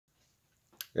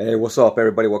Hey, what's up,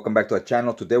 everybody? Welcome back to the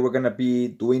channel. Today we're gonna be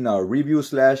doing a review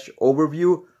slash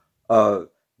overview of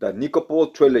the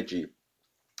Nikopol Trilogy.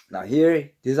 Now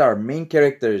here, these are our main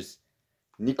characters.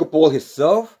 Nikopol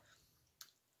himself,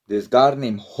 this god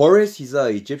named Horus, he's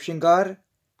an Egyptian god,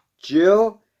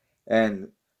 Jill, and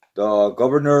the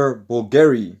governor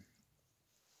Bulgari.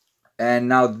 And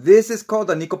now this is called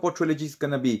the Nikopol Trilogy. It's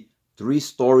gonna be 3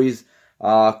 stories,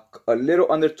 a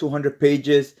little under 200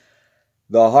 pages.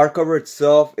 The hardcover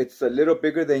itself, it's a little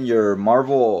bigger than your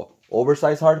Marvel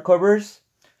oversized hardcovers.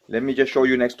 Let me just show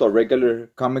you next to a regular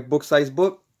comic book size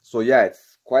book. So yeah,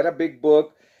 it's quite a big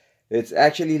book. It's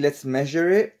actually, let's measure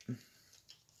it.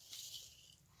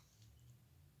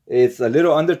 It's a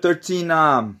little under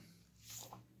 13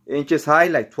 inches high,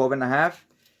 like 12 and a half.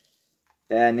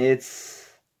 And it's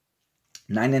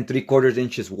 9 3/4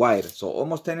 inches wide. So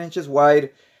almost 10 inches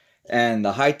wide. And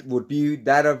the height would be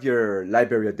that of your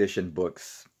library edition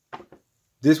books.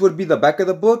 This would be the back of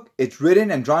the book. It's written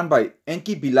and drawn by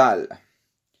Enki Bilal.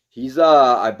 He's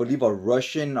I believe a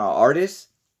Russian artist,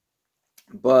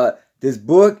 but this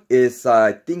book is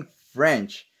I think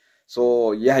French.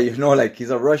 So yeah, like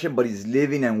he's a Russian, but he's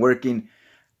living and working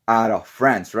out of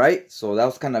France, right? So that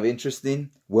was kind of interesting.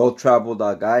 Well-traveled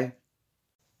guy.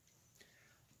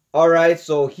 Alright,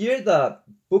 so here the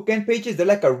bookend pages, they're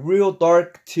like a real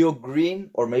dark teal green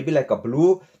or maybe like a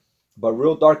blue, but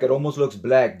real dark. It almost looks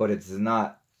black, but it's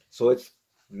not. So it's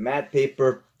matte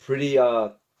paper, pretty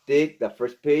thick, the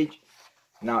first page.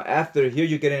 Now after here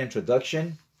you get an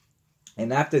introduction,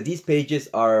 and after these pages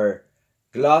are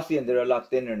glossy and they're a lot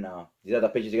thinner now. These are the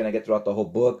pages you're gonna get throughout the whole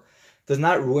book. Does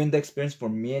not ruin the experience for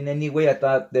me in any way. I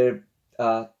thought they're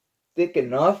thick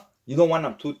enough. You don't want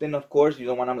them too thin, of course. You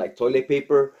don't want them like toilet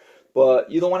paper,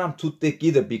 but you don't want them too thick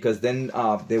either, because then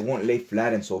they won't lay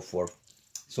flat and so forth.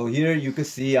 So here you can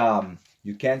see,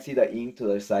 you can see the ink to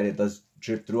the side. It does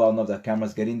drip through. I don't know if the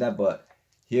camera's getting that, but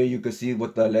here you can see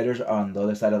what the letters on the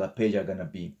other side of the page are gonna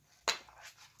be.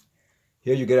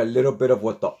 Here you get a little bit of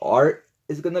what the art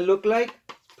is gonna look like.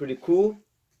 Pretty cool.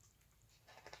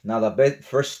 Now the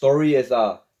first story is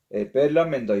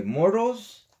Bedlam and the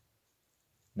Immortals.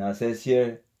 Now it says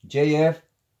here, J.F.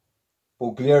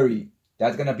 Bulgari.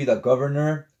 That's going to be the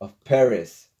governor of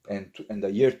Paris in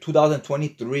the year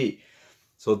 2023.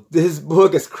 So this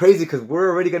book is crazy because we're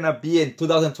already going to be in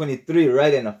 2023,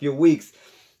 right? In a few weeks.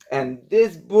 And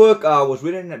this book was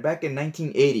written back in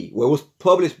 1980. Well, it was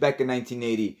published back in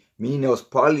 1980. Meaning it was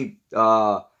probably,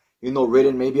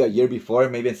 written maybe a year before,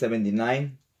 maybe in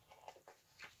 79.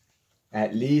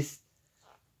 At least.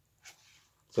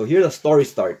 So here the story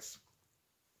starts.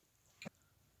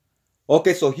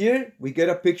 Okay, so here we get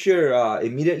a picture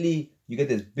immediately. You get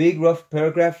this big rough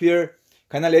paragraph here,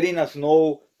 kind of letting us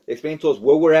know, explaining to us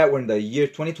where we're at. We're in the year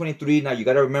 2023. Now you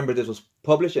got to remember this was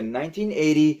published in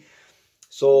 1980.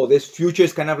 So this future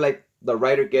is kind of like the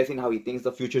writer guessing how he thinks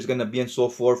the future is going to be and so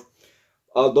forth.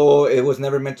 Although it was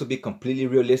never meant to be completely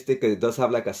realistic, it does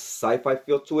have like a sci-fi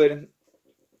feel to it.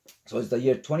 So it's the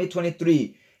year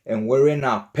 2023 and we're in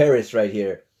Paris right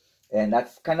here. And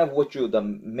that's kind of the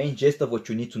main gist of what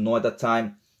you need to know at that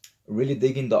time. Really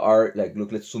digging the art. Like,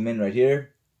 look, let's zoom in right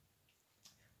here.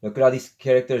 Look at all these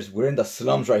characters. We're in the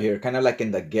slums right here. Kind of like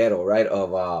in the ghetto, right?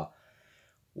 Of,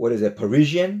 what is it?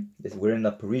 Parisian. We're in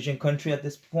the Parisian country at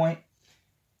this point.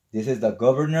 This is the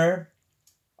governor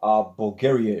of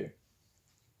Bulgaria.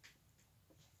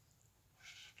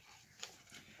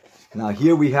 Now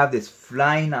here we have this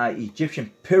flying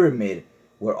Egyptian pyramid,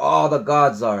 where all the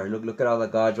gods are. Look at all the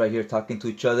gods right here talking to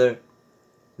each other.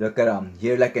 Look at them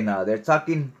here, like they're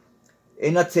talking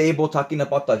in a table, talking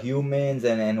about the humans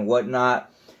and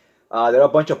whatnot. They're a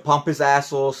bunch of pompous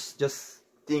assholes, just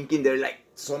thinking they're like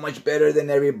so much better than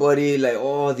everybody. Like,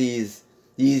 oh, these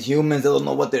humans, they don't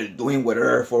know what they're doing with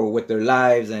Earth or with their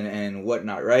lives and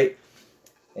whatnot, right?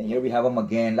 And here we have them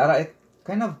again.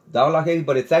 Kind of dialogue heavy,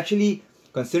 but it's actually,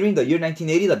 considering the year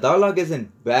 1980, the dialogue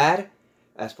isn't bad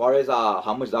as far as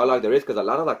how much dialogue there is, because a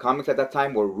lot of the comics at that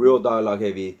time were real dialogue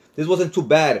heavy. This wasn't too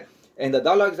bad, and the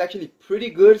dialogue is actually pretty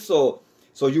good, so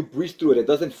you breeze through it. It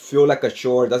doesn't feel like a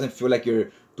chore. It doesn't feel like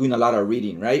you're doing a lot of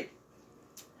reading, right?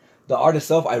 The art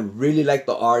itself, I really like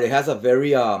the art. It has a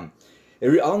very I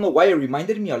don't know why, it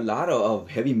reminded me a lot of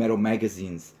heavy metal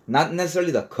magazines. Not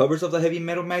necessarily the covers of the heavy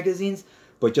metal magazines,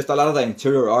 but just a lot of the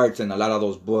interior arts in a lot of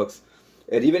those books.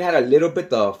 It even had a little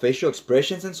bit of facial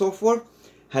expressions and so forth.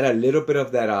 Had a little bit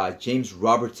of that James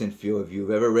Robertson feel. If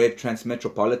you've ever read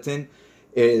Transmetropolitan,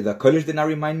 the colors did not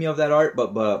remind me of that art,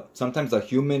 but sometimes the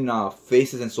human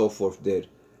faces and so forth did.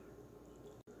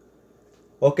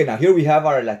 Okay, now here we have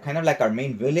our kind of like our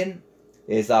main villain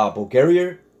is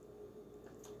Bulgaria.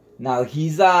 Now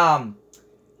he's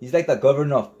He's like the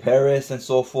governor of Paris and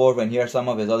so forth. And here are some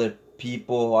of his other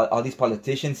people, all these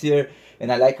politicians here.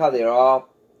 And I like how they're all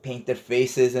paint their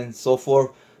faces and so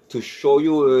forth to show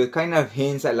you, kind of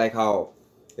hints at like how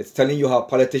it's telling you how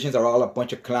politicians are all a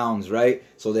bunch of clowns, right?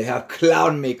 So they have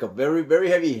clown makeup, very, very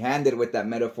heavy-handed with that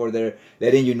metaphor there,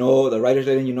 letting you know, the writer's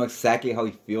letting you know exactly how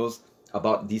he feels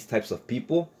about these types of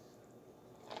people.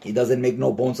 He doesn't make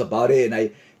no bones about it, and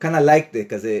I kind of liked it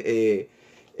because it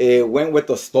went with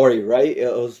the story, right?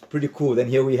 It was pretty cool. Then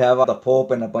here we have the Pope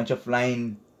and a bunch of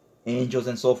flying angels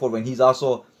and so forth, and he's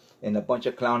also in a bunch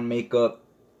of clown makeup.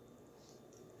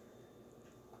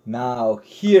 Now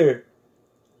here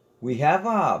we have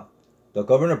the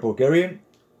governor of Bulgaria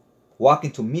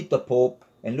walking to meet the Pope,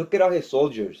 and look at all his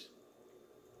soldiers.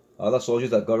 All the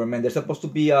soldiers of the government, they're supposed to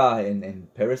be in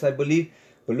Paris, I believe.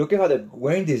 But look at how they're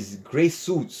wearing these gray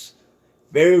suits.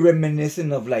 Very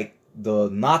reminiscent of like the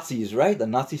Nazis, right? The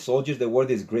Nazi soldiers, they wore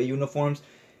these gray uniforms.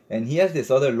 And he has this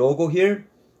other logo here.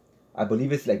 I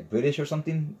believe it's like British or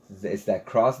something. It's that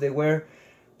cross they wear.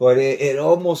 But it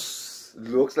almost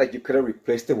looks like you could have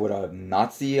replaced it with a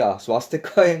Nazi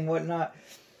swastika and whatnot.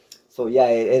 So yeah,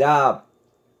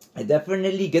 it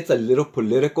definitely gets a little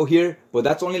political here. But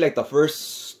that's only like the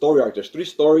first story arc. There's 3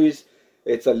 stories.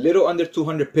 It's a little under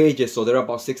 200 pages, so they're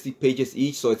about 60 pages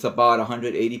each, so it's about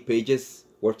 180 pages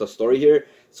worth of story here.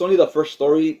 It's only the first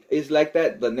story is like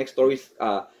that. The next stories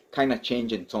kind of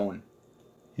change in tone.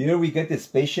 Here we get this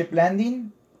spaceship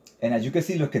landing, and as you can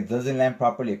see, look, it doesn't land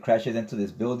properly. It crashes into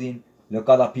this building. Look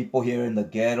at the people here in the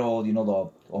ghetto, you know,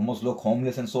 they almost look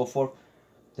homeless and so forth.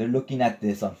 They're looking at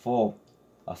this unfold.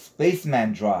 A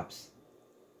spaceman drops.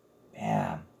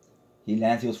 Bam. He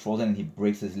lands, he was frozen, and he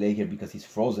breaks his leg here because he's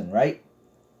frozen, right?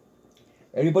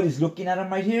 Everybody's looking at him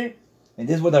right here. And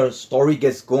this is where the story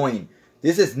gets going.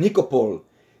 This is Nikopol.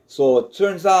 So it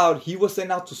turns out he was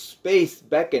sent out to space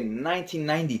back in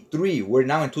 1993. We're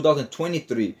now in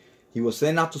 2023. He was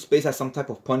sent out to space as some type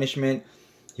of punishment.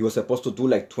 He was supposed to do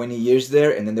like 20 years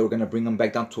there, and then they were going to bring him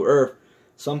back down to Earth.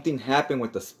 Something happened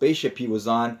with the spaceship he was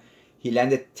on. He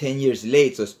landed 10 years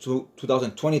late. So it's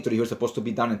 2023. He was supposed to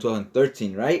be down in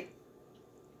 2013, right?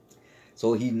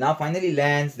 So he now finally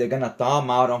lands. They're going to thaw him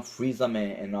out, unfreeze him,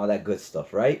 and all that good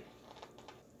stuff, right?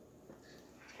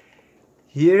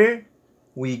 Here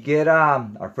we get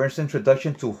our first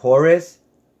introduction to Horace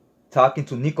talking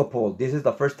to Nikopol. This is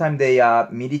the first time they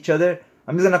meet each other.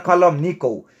 I'm just going to call him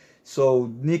Nico.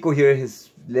 So Nico here, his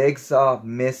legs are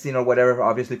missing or whatever,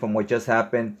 obviously from what just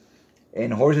happened.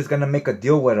 And Horace is going to make a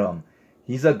deal with him.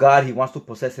 He's a god. He wants to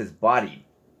possess his body,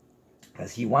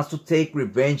 because he wants to take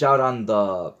revenge out on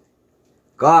the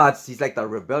gods. He's like the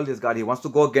rebellious god. He wants to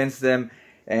go against them,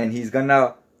 and he's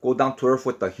gonna go down to Earth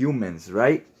with the humans,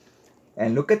 right?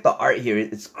 And look at the art here.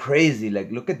 It's crazy.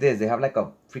 Like, look at this. They have like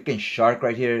a freaking shark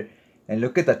right here. And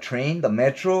look at the train, the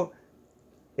metro.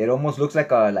 It almost looks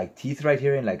like teeth right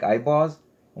here and like eyeballs.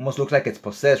 Almost looks like it's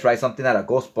possessed, right? Something out of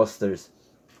Ghostbusters.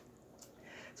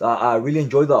 So I really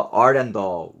enjoy the art and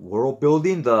the world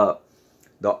building. The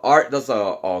art does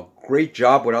a great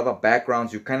job with all the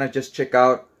backgrounds. You kind of just check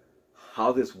out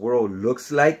how this world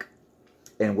looks like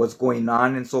and what's going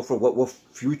on and so forth. What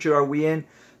future are we in?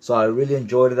 So I really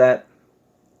enjoyed that.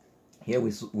 Here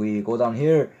we go down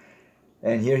here,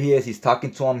 and here he is. He's talking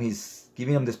to him. He's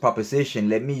giving him this proposition.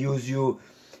 Let me use you.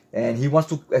 And he wants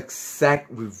to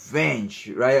exact revenge,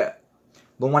 right?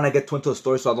 Don't want to get too into the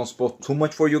story, so I don't spoil too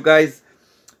much for you guys.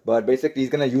 But basically,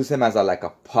 he's going to use him as like a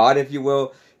pot, if you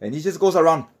will. And he just goes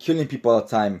around killing people all the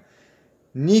time.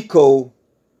 Nico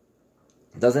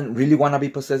doesn't really want to be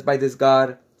possessed by this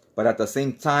god. But at the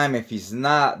same time, if he's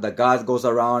not, the god goes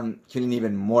around killing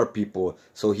even more people.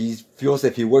 So he feels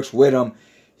if he works with him,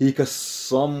 he could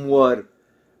somewhat,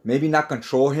 maybe not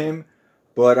control him,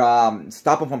 but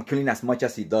stop him from killing as much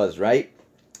as he does, right?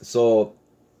 So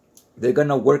they're going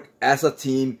to work as a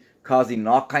team, causing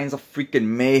all kinds of freaking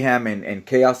mayhem and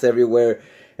chaos everywhere.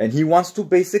 And he wants to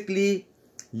basically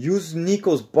use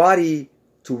Nico's body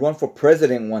to run for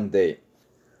president one day.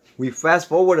 We fast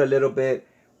forward a little bit.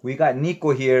 We got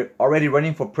Nico here already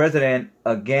running for president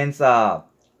against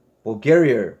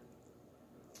Bulgaria.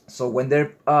 So when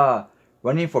they're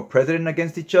running for president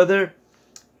against each other,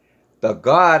 the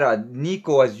god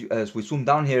Nico, as we zoom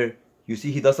down here, you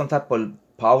see he does some type of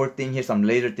power thing here, some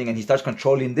laser thing, and he starts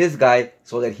controlling this guy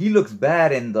so that he looks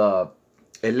bad in the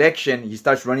election. He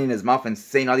starts running his mouth and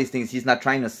saying all these things he's not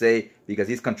trying to say because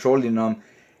he's controlling them,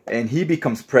 and he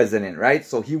becomes president, right?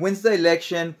 So he wins the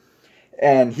election,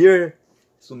 and here,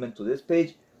 zoom into this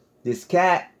page, this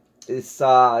cat is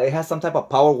it has some type of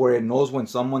power where it knows when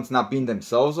someone's not being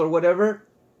themselves or whatever,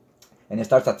 and it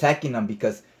starts attacking them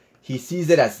because he sees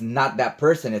it as not that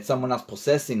person. It's someone else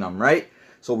possessing him, right?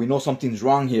 So we know something's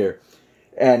wrong here.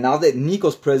 And now that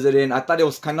Nico's president, I thought it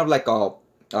was kind of like a,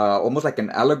 almost like an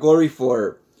allegory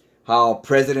for how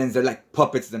presidents, they're like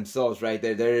puppets themselves, right?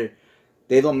 They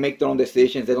don't make their own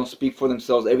decisions. They don't speak for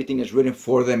themselves. Everything is written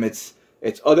for them. It's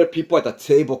other people at the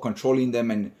table controlling them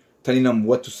and telling them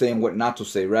what to say and what not to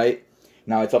say, right?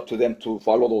 Now it's up to them to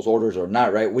follow those orders or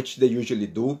not, right? Which they usually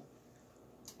do.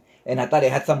 And I thought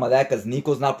it had some of that because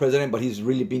Nico's not president, but he's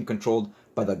really being controlled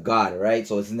by the god, right?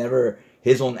 So it's never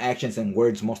his own actions and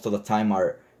words. Most of the time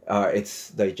are it's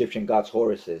the Egyptian god's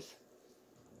Horus's.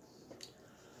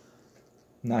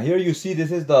 Now here you see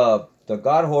this is the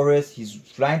god Horus. He's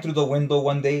flying through the window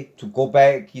one day to go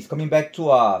back. He's coming back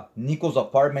to Nico's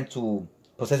apartment to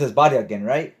possess his body again,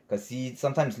 right? Because he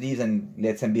sometimes leaves and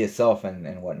lets him be himself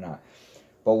and whatnot.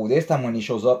 But this time when he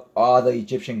shows up, all the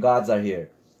Egyptian gods are here.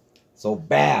 So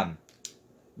bam,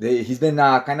 he's been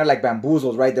kind of like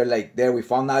bamboozled, right? They're like, there, we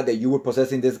found out that you were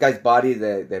possessing this guy's body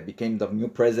that became the new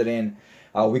president.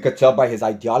 We could tell by his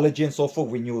ideology and so forth.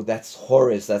 We knew that's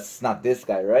Horus, that's not this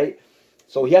guy, right?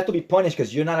 So he has to be punished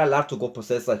because you're not allowed to go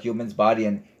possess a human's body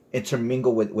and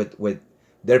intermingle with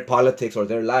their politics or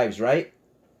their lives, right?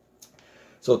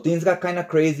 So things got kind of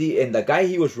crazy, and the guy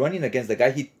he was running against, the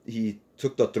guy he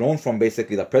took the throne from,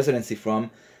 basically the presidency from,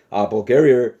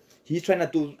 Bulgaria, he's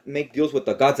trying to make deals with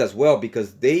the gods as well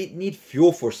because they need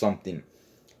fuel for something.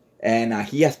 And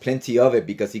he has plenty of it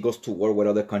because he goes to war with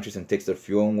other countries and takes their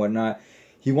fuel and whatnot.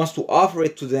 He wants to offer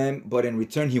it to them, but in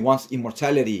return he wants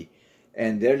immortality.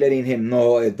 And they're letting him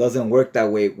know it doesn't work that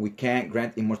way. We can't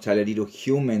grant immortality to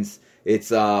humans. It's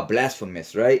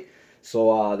blasphemous, right?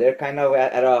 So they're kind of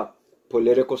at a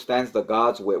political stance, the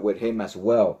gods, with him as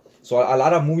well. So a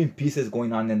lot of moving pieces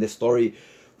going on in this story.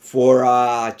 For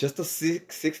just a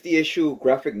 60-issue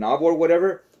graphic novel or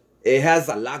whatever, it has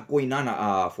a lot going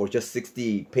on for just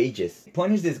 60 pages.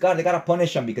 Punish this guy. They gotta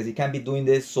punish him because he can't be doing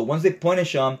this. So once they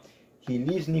punish him, he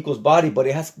leaves Nico's body, but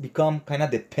it has become kind of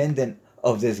dependent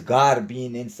of this god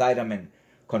being inside him and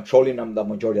controlling him the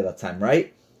majority of the time,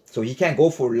 right? So he can't go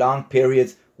for long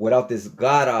periods without this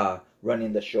god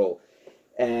running the show.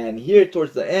 And here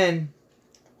towards the end,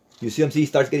 you see him, he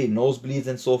starts getting nosebleeds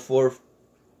and so forth.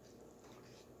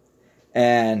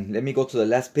 And let me go to the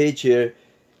last page here.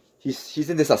 He's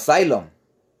in this asylum.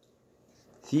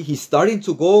 See, he's starting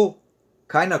to go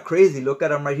kind of crazy. Look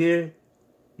at him right here.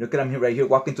 Look at him right here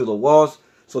walking through the walls.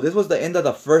 So this was the end of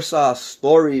the first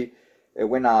story. It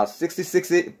went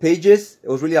 66 pages. It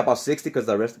was really about 60 because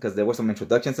there were some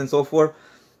introductions and so forth.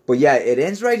 But yeah, it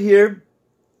ends right here.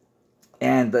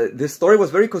 And this story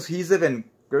was very cohesive and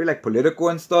very like political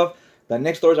and stuff. The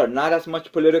next stories are not as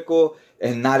much political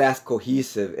and not as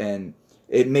cohesive, and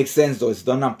it makes sense though. It's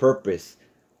done on purpose.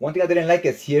 One thing I didn't like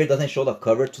is here it doesn't show the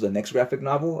cover to the next graphic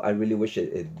novel. I really wish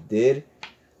it did,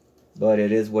 but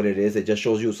it is what it is. It just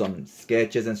shows you some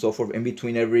sketches and so forth in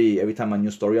between every time a new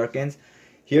story arc ends.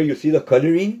 Here you see the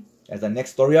coloring as the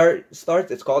next story arc starts.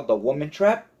 It's called The Woman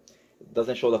Trap. It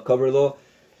doesn't show the cover though.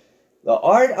 The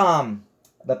art,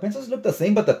 the pencils look the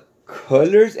same, but the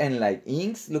colors and like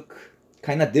inks look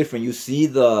kind of different. You see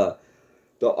the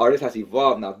artist has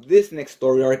evolved. Now this next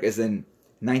story arc is in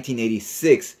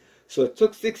 1986, so it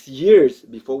took 6 years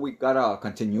before we got a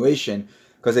continuation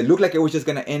because it looked like it was just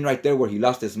gonna end right there where he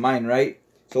lost his mind, right?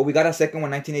 So we got a second one,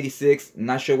 1986.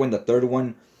 Not sure when the third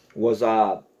one was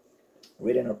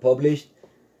written or published,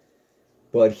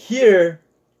 but here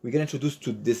we get introduced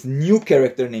to this new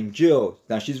character named Jill.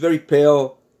 Now she's very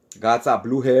pale, got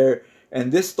blue hair.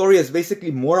 And this story is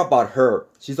basically more about her.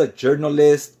 She's a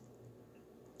journalist,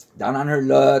 down on her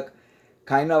luck,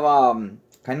 kind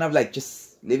of like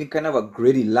just living kind of a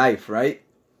gritty life, right?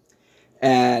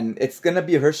 And it's gonna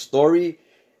be her story,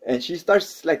 and she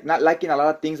starts like not liking a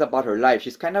lot of things about her life.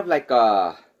 She's kind of like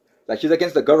she's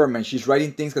against the government. She's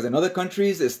writing things because in other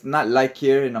countries it's not like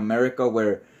here in America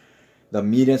where the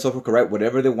media and so forth can write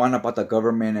whatever they want about the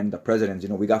government and the presidents. You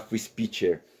know, we got free speech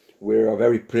here. We're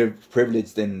very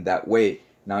privileged in that way.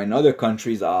 Now in other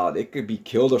countries, they could be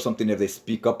killed or something if they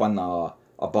speak up on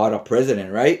about a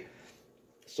president, right?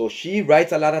 So she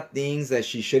writes a lot of things that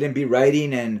she shouldn't be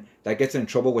writing, and that gets her in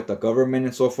trouble with the government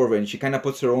and so forth. And she kind of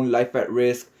puts her own life at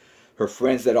risk. Her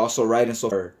friends that also write and so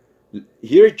forth.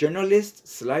 Here,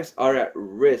 journalists' lives are at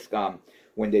risk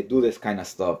when they do this kind of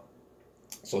stuff.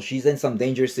 So she's in some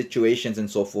dangerous situations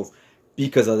and so forth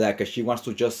because of that, because she wants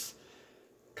to just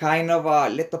kind of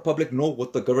let the public know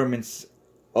what the government's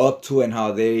up to and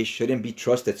how they shouldn't be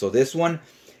trusted. So this one,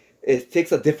 it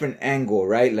takes a different angle,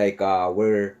 right? Like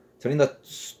we're telling the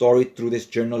story through this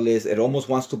journalist. It almost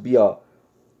wants to be a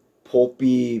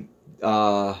pulpy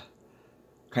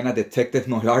kind of detective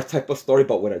noir type of story,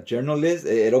 but with a journalist.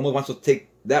 It almost wants to take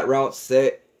that route,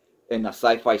 set in a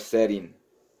sci-fi setting.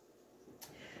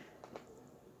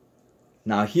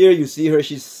 Now here you see her,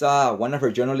 she's one of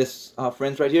her journalist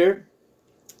friends right here,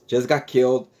 just got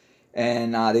killed,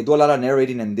 and they do a lot of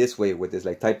narrating in this way with this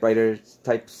like typewriter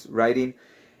types writing,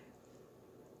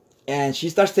 and she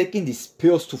starts taking these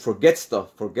pills to forget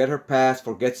stuff, forget her past,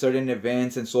 forget certain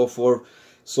events and so forth.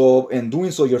 So in doing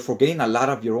so, you're forgetting a lot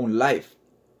of your own life.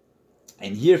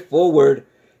 And here forward,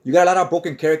 you got a lot of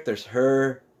broken characters.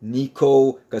 Her,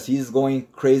 Nico, because he's going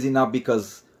crazy now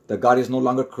because the god is no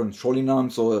longer controlling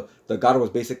him. So the god was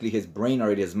basically his brain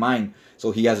or his mind.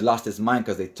 So he has lost his mind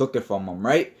because they took it from him,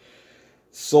 right?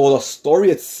 So the story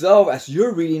itself, as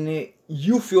you're reading it,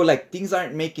 you feel like things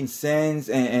aren't making sense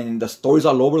and the story's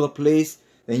all over the place.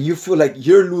 And you feel like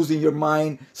you're losing your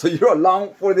mind. So you're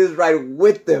along for this ride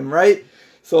with them, right?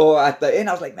 So at the end,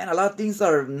 I was like, man, a lot of things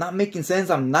are not making sense.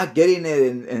 I'm not getting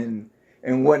it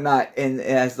and whatnot. And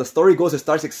as the story goes, it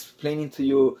starts explaining to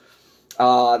you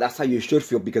that's how you should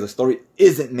feel, because the story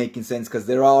isn't making sense because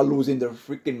they're all losing their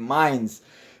freaking minds.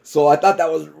 So I thought that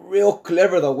was real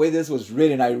clever the way this was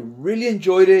written. I really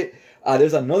enjoyed it.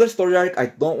 There's another story arc. I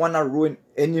don't want to ruin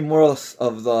any more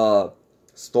of the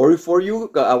story for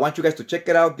you. I want you guys to check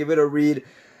it out, give it a read.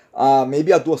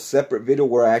 Maybe I'll do a separate video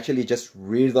where I actually just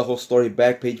read the whole story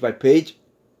back page by page,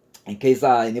 in case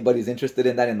anybody's interested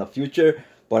in that in the future.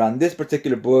 But on this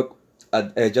particular book,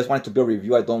 I just wanted to be a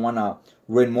review. I don't want to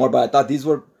ruin more, but I thought these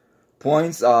were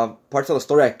points, parts of the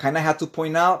story I kind of had to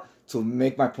point out to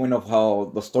make my point of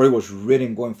how the story was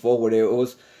written going forward.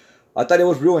 I thought it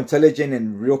was real intelligent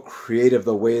and real creative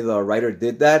the way the writer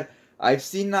did that. I've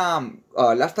seen,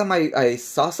 last time I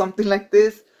saw something like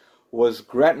this was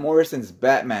Grant Morrison's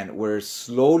Batman, where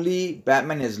slowly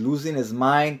Batman is losing his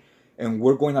mind and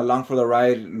we're going along for the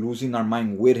ride, losing our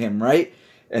mind with him, right?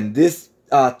 And this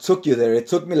took you there. It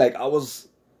took me like I was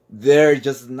there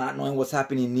just not knowing what's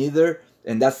happening either.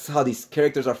 And that's how these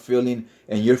characters are feeling,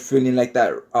 and you're feeling like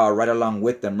that right along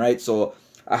with them, right? So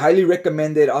I highly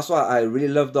recommend it. Also, I really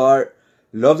love the art,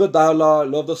 love the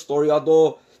dialogue, love the story,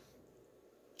 although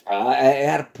I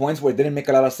had points where it didn't make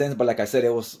a lot of sense, but like I said,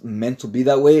 it was meant to be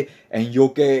that way, and you'll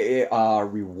get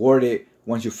rewarded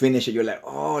once you finish it. You're like,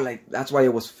 oh, like that's why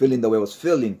it was feeling the way it was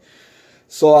feeling.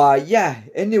 So yeah,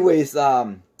 anyways,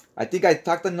 I think I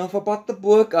talked enough about the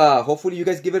book. Hopefully you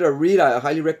guys give it a read. I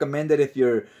highly recommend it if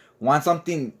you want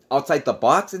something outside the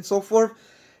box and so forth.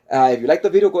 If you like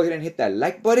the video, go ahead and hit that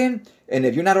like button. And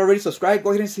if you're not already subscribed, go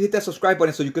ahead and hit that subscribe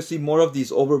button so you can see more of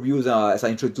these overviews as I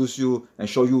introduce you and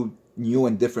show you new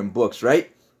and different books,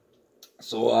 right?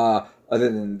 So other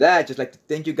than that, just like to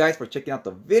thank you guys for checking out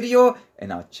the video,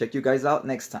 and I'll check you guys out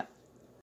next time.